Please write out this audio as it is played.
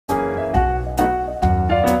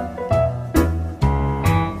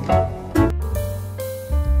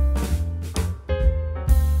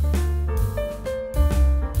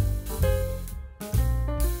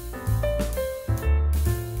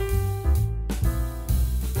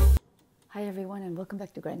Hi everyone, and welcome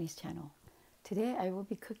back to Granny's channel. Today I will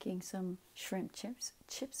be cooking some shrimp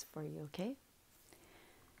chips for you, okay?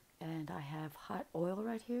 And I have hot oil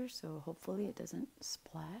right here, so hopefully it doesn't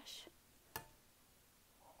splash.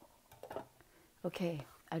 Okay,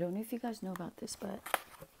 I don't know if you guys know about this, but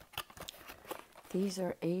these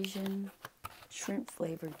are Asian shrimp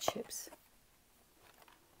flavored chips.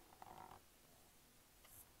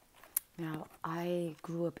 Now, I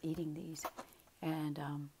grew up eating these, and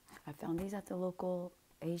I found these at the local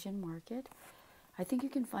Asian market. I think you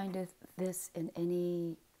can find this in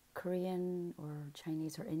any Korean or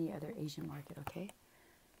Chinese or any other Asian market, okay?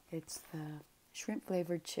 It's the shrimp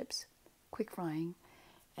flavored chips, quick frying,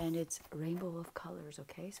 and it's rainbow of colors,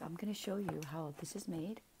 okay? So I'm going to show you how this is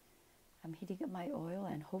made. I'm heating up my oil,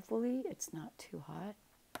 and hopefully it's not too hot.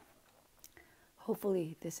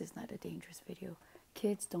 Hopefully this is not a dangerous video.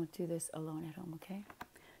 Kids, don't do this alone at home, okay?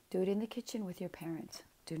 Do it in the kitchen with your parents.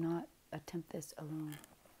 Do not attempt this alone.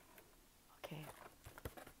 Okay.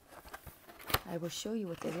 I will show you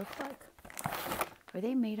what they look like. Are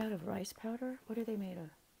they made out of rice powder? What are they made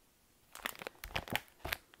of?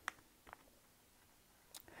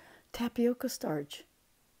 Tapioca starch.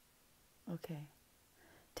 Okay.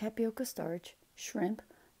 Tapioca starch, shrimp,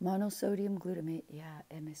 monosodium glutamate. Yeah,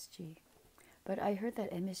 MSG. But I heard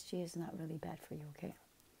that MSG is not really bad for you, okay?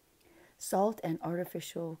 Salt and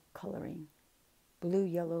artificial coloring. Blue,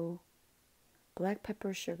 yellow, black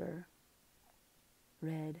pepper, sugar,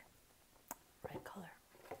 red color.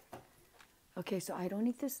 Okay, so I don't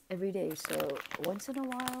eat this every day, so once in a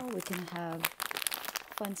while we can have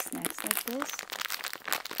fun snacks like this.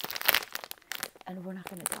 And we're not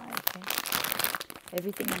going to die, okay?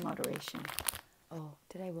 Everything in moderation. Oh,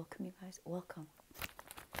 did I welcome you guys? Welcome.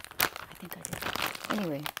 I think I did.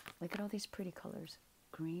 Anyway, look at all these pretty colors.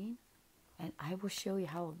 Green. And I will show you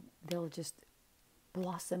how they'll just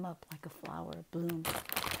blossom up like a flower, bloom.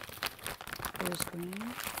 There's green.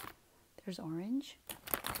 There's orange.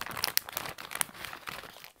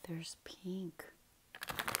 There's pink.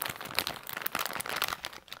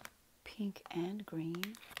 Pink and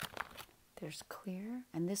green. There's clear.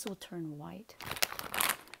 And this will turn white.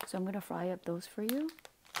 So I'm going to fry up those for you.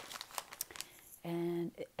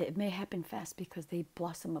 And it may happen fast because they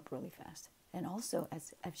blossom up really fast. And also,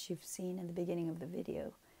 as you've seen in the beginning of the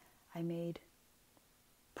video, I made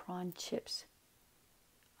prawn chips.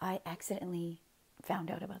 I accidentally found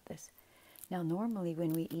out about this. Now, normally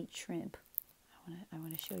when we eat shrimp, I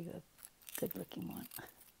want to show you a good-looking one.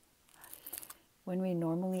 When we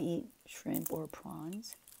normally eat shrimp or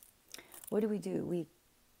prawns, what do?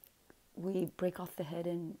 We break off the head,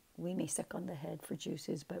 and we may suck on the head for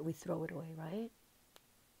juices, but we throw it away, right?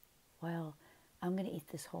 Well, I'm going to eat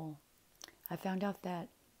this whole. I found out that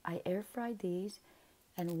I air fried these,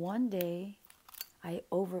 and one day I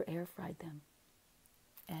over air fried them.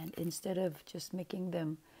 And instead of just making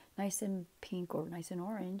them nice and pink or nice and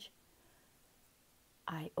orange,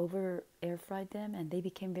 I over air fried them, and they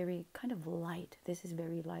became very kind of light. This is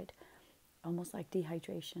very light, almost like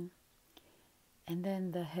dehydration. And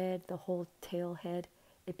then the head, the whole tail head,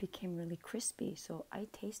 it became really crispy. So I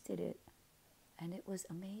tasted it, and it was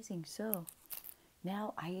amazing. So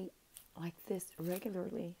now I like this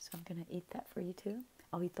regularly, so I'm going to eat that for you too.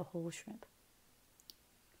 I'll eat the whole shrimp.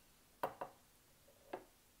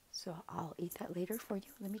 So I'll eat that later for you.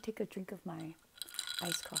 Let me take a drink of my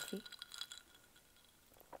iced coffee.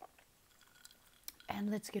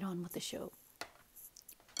 And let's get on with the show.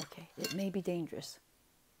 Okay, it may be dangerous.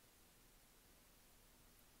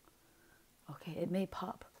 Okay, it may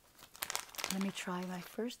pop. Let me try my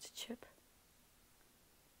first chip.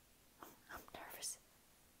 I'm nervous.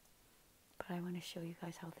 But I want to show you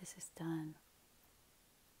guys how this is done.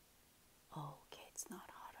 Okay, it's not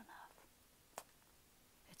hot enough.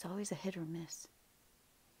 It's always a hit or miss.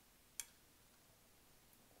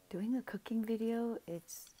 Doing a cooking video,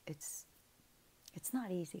 it's not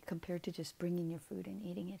easy compared to just bringing your food and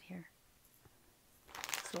eating it here.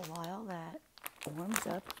 So while that warms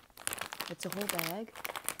up, it's a whole bag.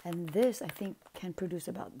 And this, I think, can produce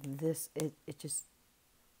about this. It just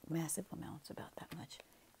massive amounts, about that much.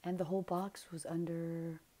 And the whole box was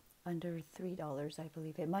under $3, I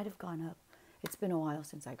believe. It might have gone up. It's been a while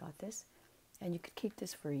since I got this. And you could keep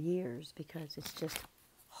this for years because it's just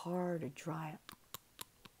hard to dry up.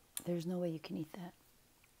 There's no way you can eat that.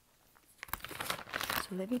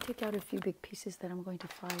 So let me take out a few big pieces that I'm going to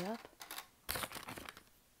fry up.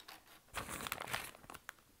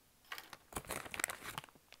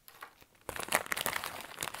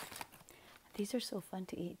 These are so fun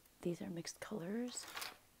to eat. These are mixed colors.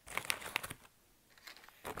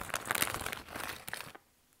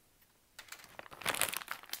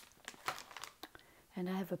 And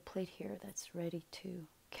I have a plate here that's ready to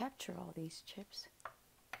capture all these chips.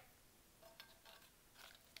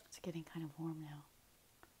 It's getting kind of warm now.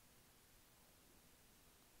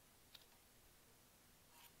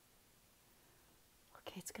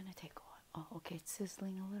 Okay, it's gonna take a while. Oh, okay, it's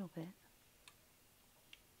sizzling a little bit.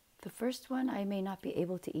 The first one I may not be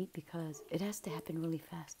able to eat because it has to happen really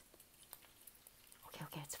fast. Okay,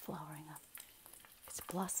 okay, it's flowering up. It's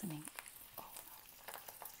blossoming. Oh no.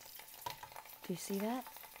 Do you see that?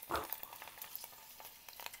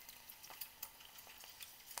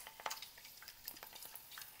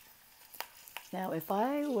 Now, if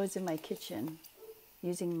I was in my kitchen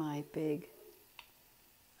using my big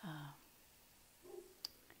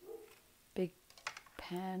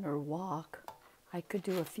pan or wok, I could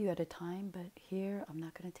do a few at a time, but here I'm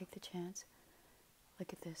not going to take the chance.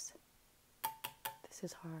 Look at this. This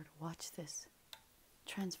is hard. Watch this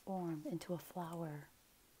transform into a flower.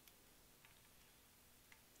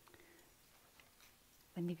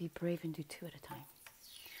 Let me be brave and do 2 at a time.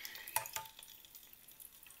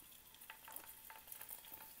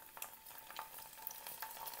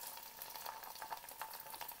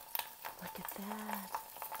 Look at that.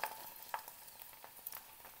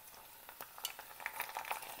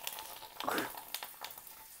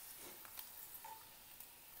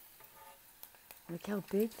 Look how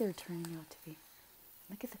big they're turning out to be.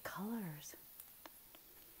 Look at the colors.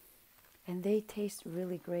 And they taste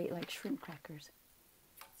really great, like shrimp crackers.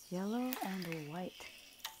 Yellow and white.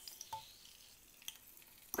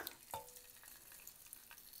 Look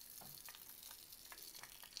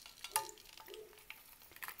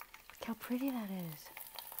how pretty that is.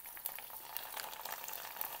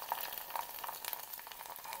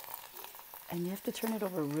 And you have to turn it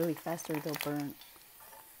over really fast or they'll burn.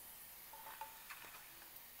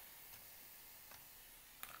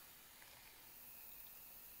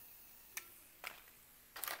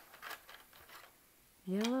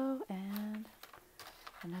 Yellow and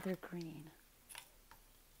another green.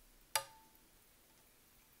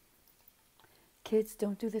 Kids,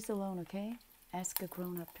 don't do this alone, okay? Ask a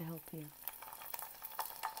grown-up to help you.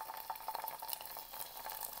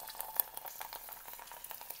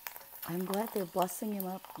 I'm glad they're blossoming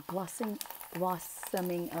up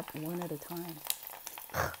one at a time.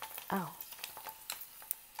 Ow.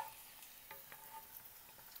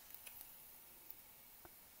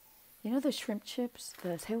 You know the shrimp chips,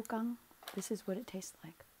 the 새우깡? This is what it tastes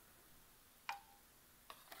like.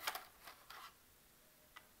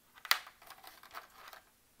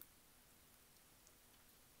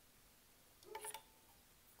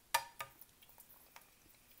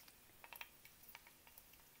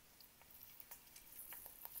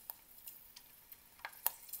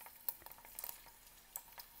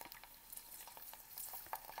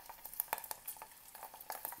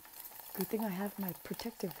 Good thing I have my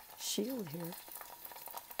protective shield here.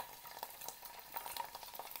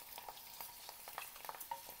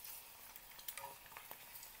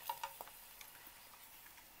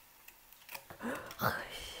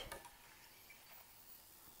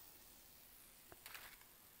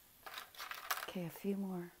 Okay, a few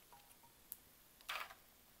more.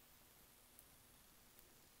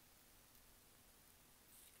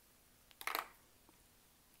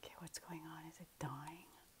 Okay, what's going on? Is it dying?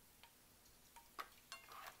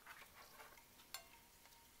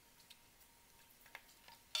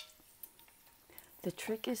 The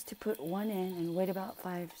trick is to put one in and wait about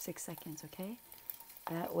 5-6 seconds, okay?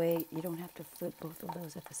 That way you don't have to flip both of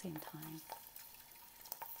those at the same time.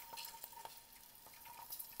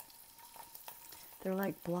 They're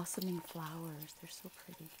like blossoming flowers. They're so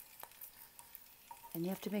pretty. And you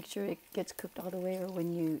have to make sure it gets cooked all the way, or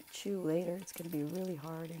when you chew later, it's going to be really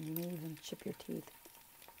hard and you may even chip your teeth.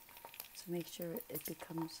 So make sure it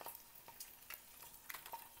becomes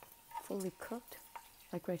fully cooked.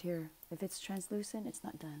 Like right here, if it's translucent, it's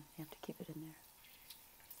not done. You have to keep it in there.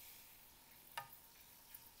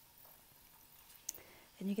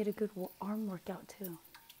 And you get a good arm workout too.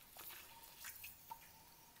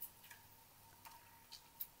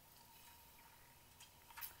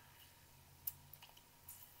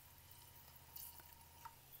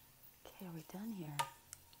 Okay, are we done here?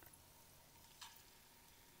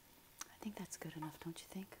 I think that's good enough, don't you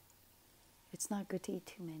think? It's not good to eat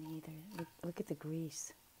too many either. Look at the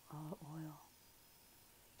grease, all oil.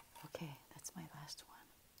 Okay, that's my last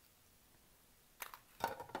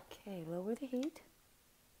one. Okay, lower the heat.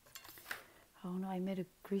 Oh no, I made a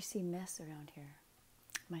greasy mess around here.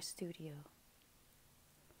 My studio.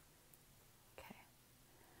 Okay.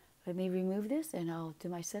 Let me remove this and I'll do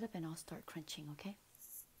my setup and I'll start crunching, okay?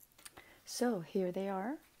 So here they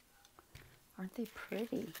are. Aren't they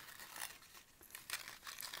pretty?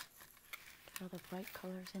 all the bright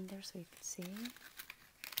colors in there so you can see.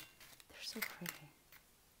 They're so pretty.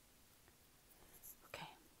 Okay.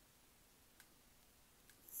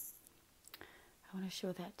 I want to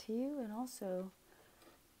show that to you, and also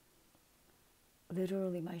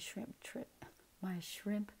literally my shrimp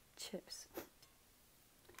chips.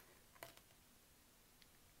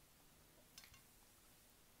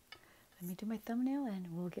 Let me do my thumbnail and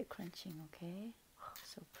we'll get crunching, okay? Oh,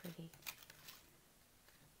 so pretty.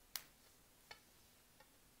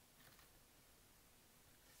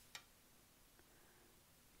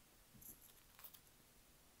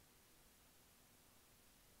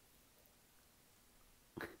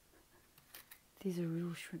 These are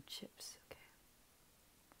real shrimp chips, okay?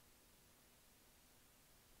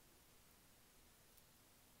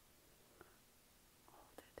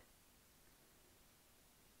 Hold it.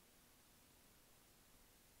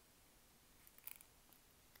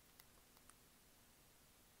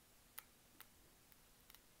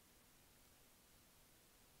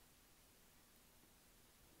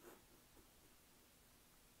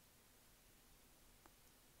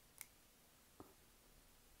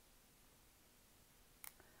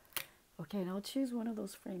 Okay, and I'll choose one of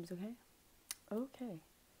those frames, okay? Okay.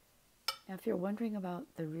 Now, if you're wondering about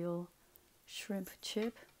the real shrimp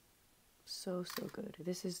chip, so good.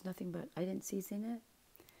 This is nothing but, I didn't season it.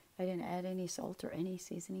 I didn't add any salt or any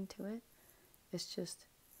seasoning to it. It's just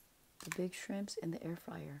the big shrimps in the air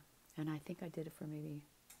fryer. And I think I did it for maybe,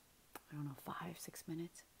 I don't know, 5-6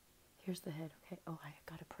 minutes. Here's the head, okay? Oh, I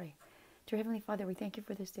gotta pray. Dear Heavenly Father, we thank you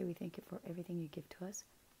for this day. We thank you for everything you give to us.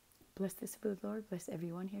 Bless this food, Lord. Bless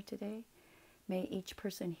everyone here today. May each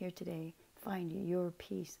person here today find your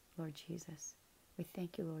peace, Lord Jesus. We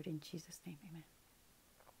thank you, Lord, in Jesus' name. Amen.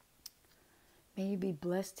 May you be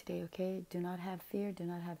blessed today, okay? Do not have fear. Do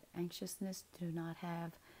not have anxiousness. Do not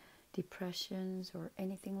have depressions or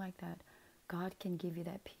anything like that. God can give you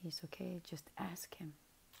that peace, okay? Just ask him.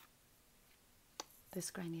 This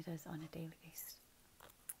Grannyeats on a daily basis.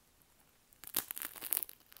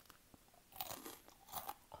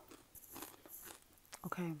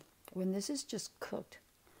 Okay, when this is just cooked,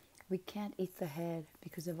 we can't eat the head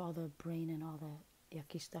because of all the brain and all the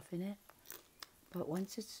yucky stuff in it. But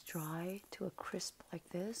once it's dry to a crisp like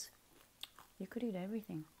this, you could eat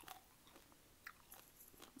everything.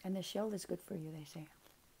 And the shell is good for you, they say.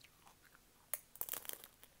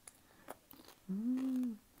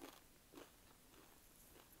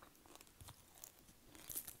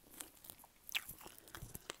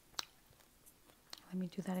 Let me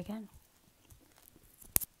do that again.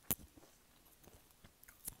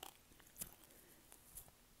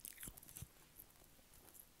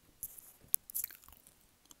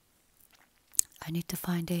 I need to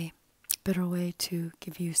find a better way to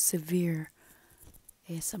give you severe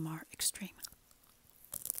ASMR extreme.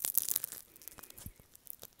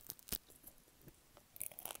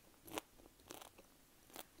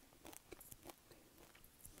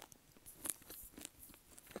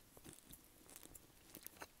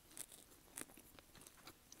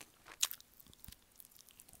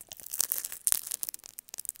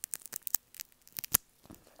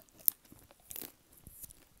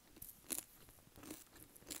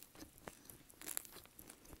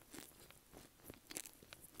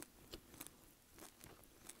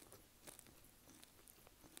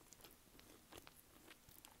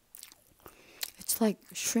 It's like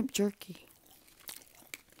shrimp jerky.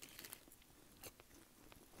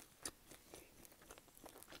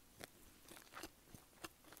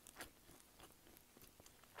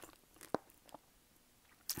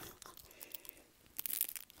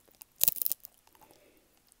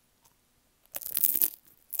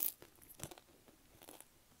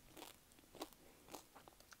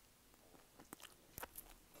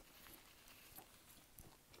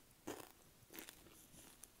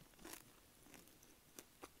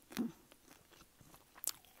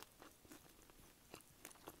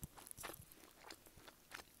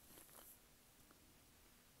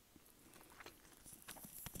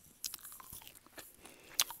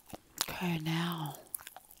 Okay, now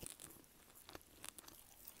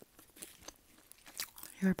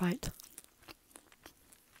your bite.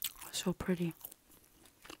 So pretty.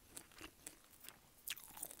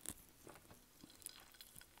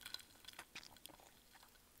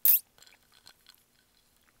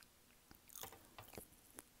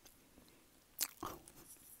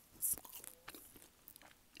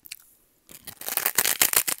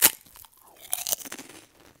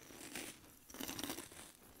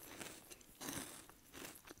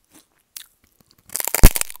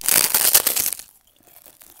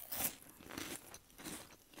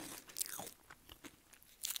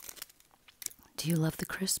 Do you love the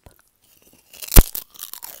crisp?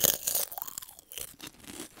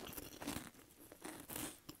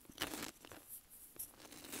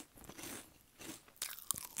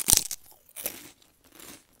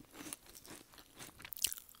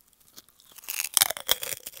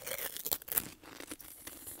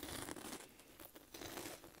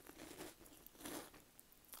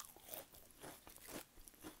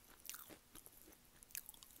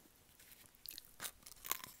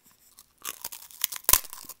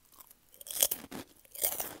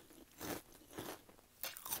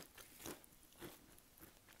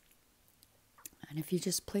 if you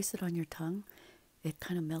just place it on your tongue, it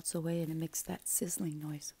kind of melts away and it makes that sizzling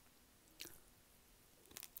noise.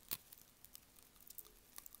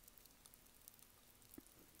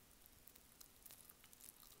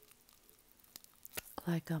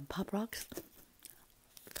 Like Pop Rocks.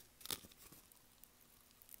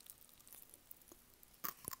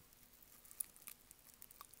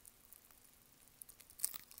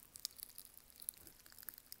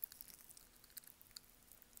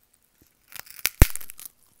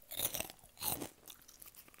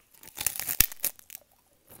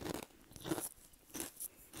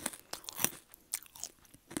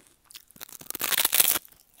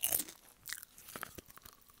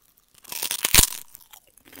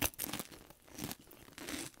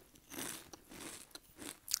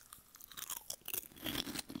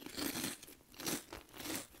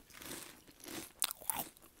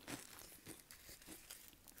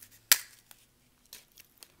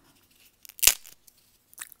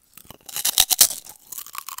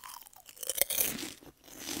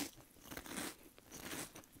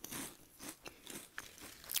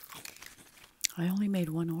 I only made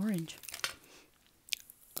one orange.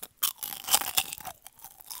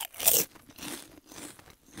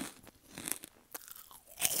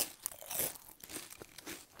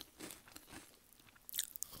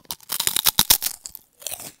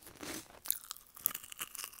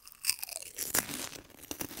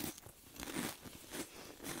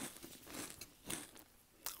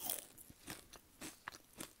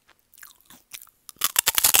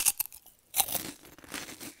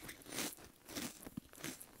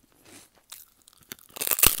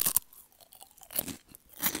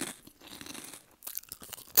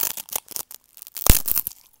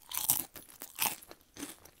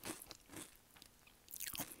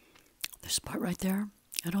 This part right there,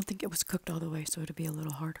 I don't think it was cooked all the way, so it'll be a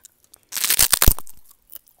little hard.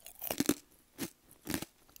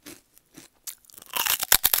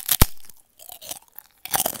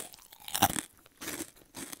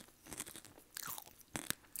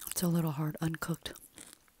 It's a little hard, uncooked.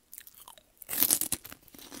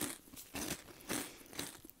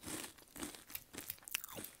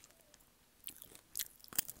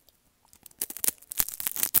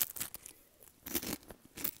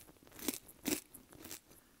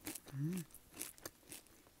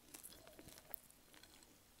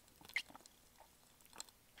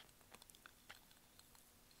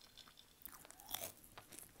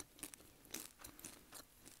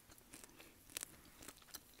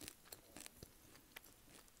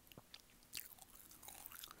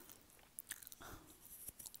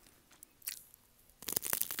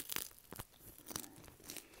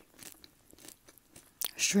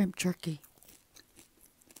 Shrimp jerky.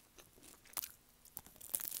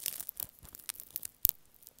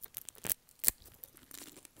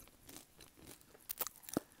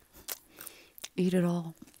 Eat it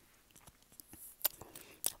all.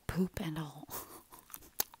 Poop and all.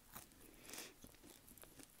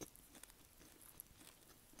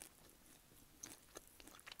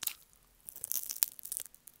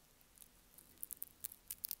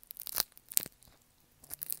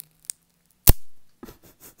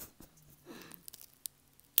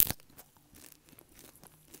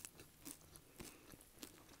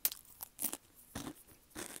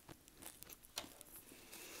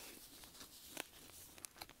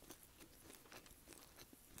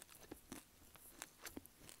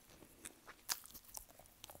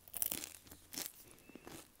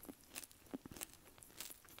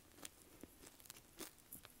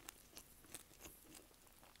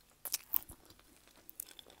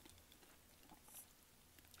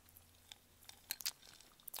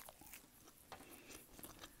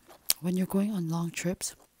 When you're going on long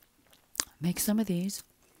trips, make some of these,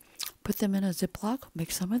 put them in a Ziploc,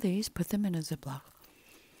 make some of these, put them in a Ziploc.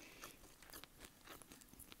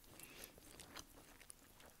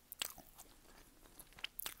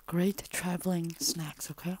 Great traveling snacks,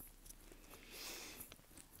 okay?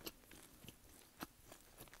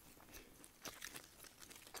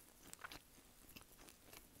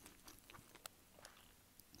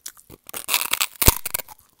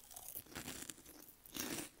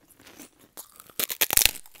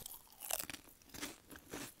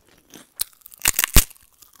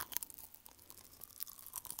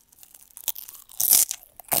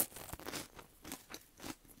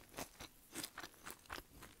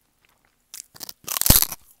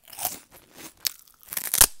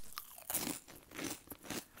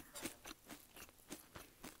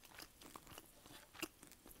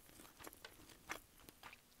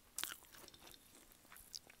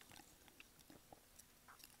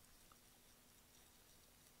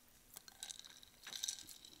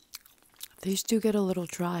 These do get a little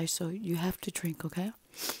dry, so you have to drink, okay?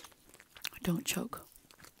 Don't choke.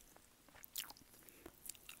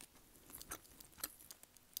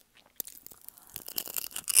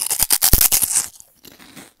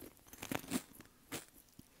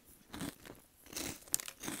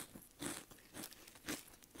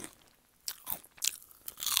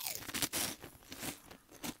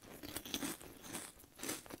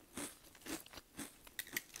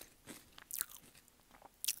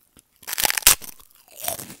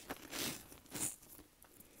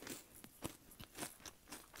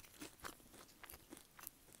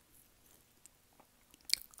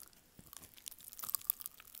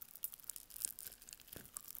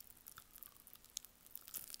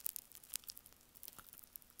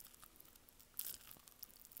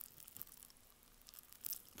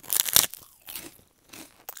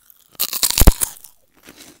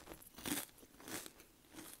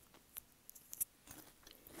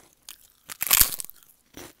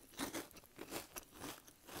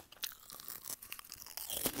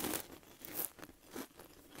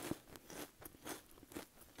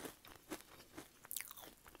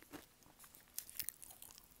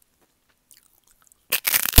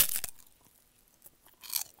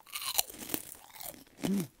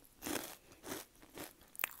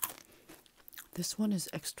 This one is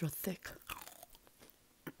extra thick.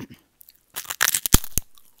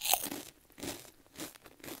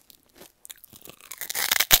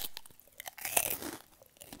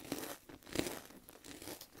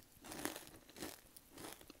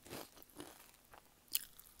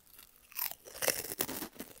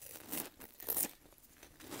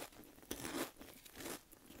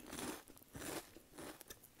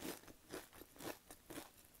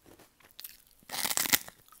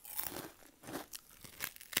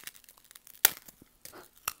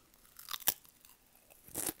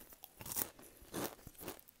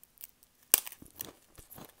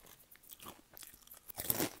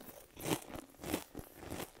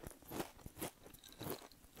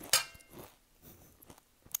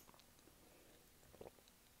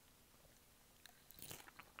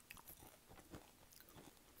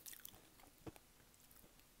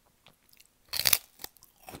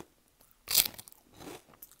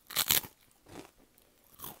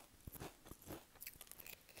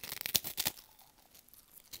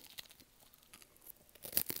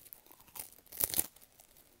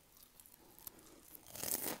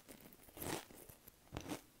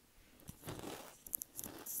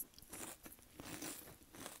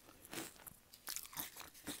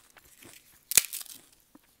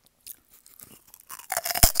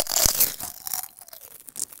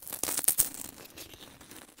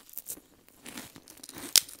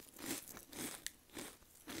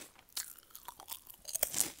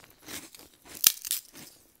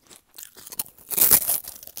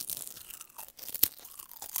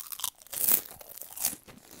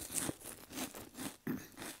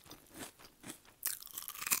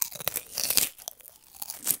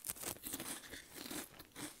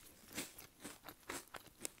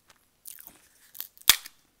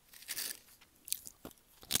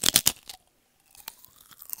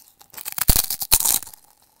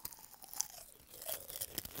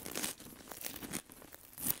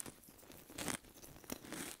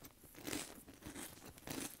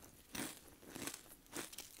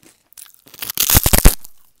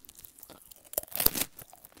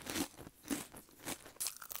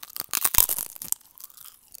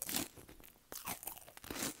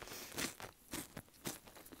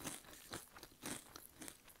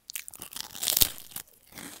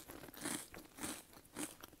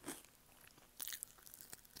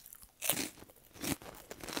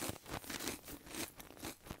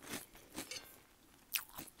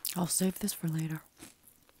 I'll save this for later.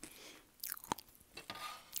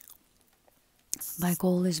 My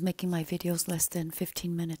goal is making my videos less than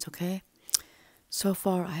 15 minutes, okay? So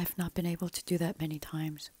far, I have not been able to do that many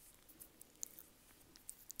times.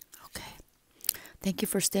 Okay. Thank you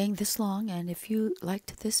for staying this long, and if you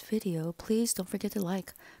liked this video, please don't forget to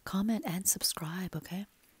like, comment, and subscribe, okay?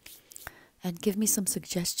 And give me some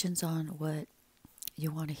suggestions on what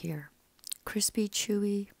you want to hear. Crispy,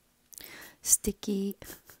 chewy, sticky,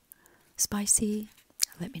 spicy.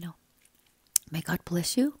 Let me know. May God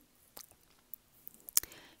bless you.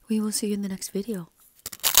 We will see you in the next video.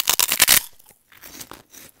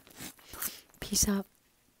 Peace out.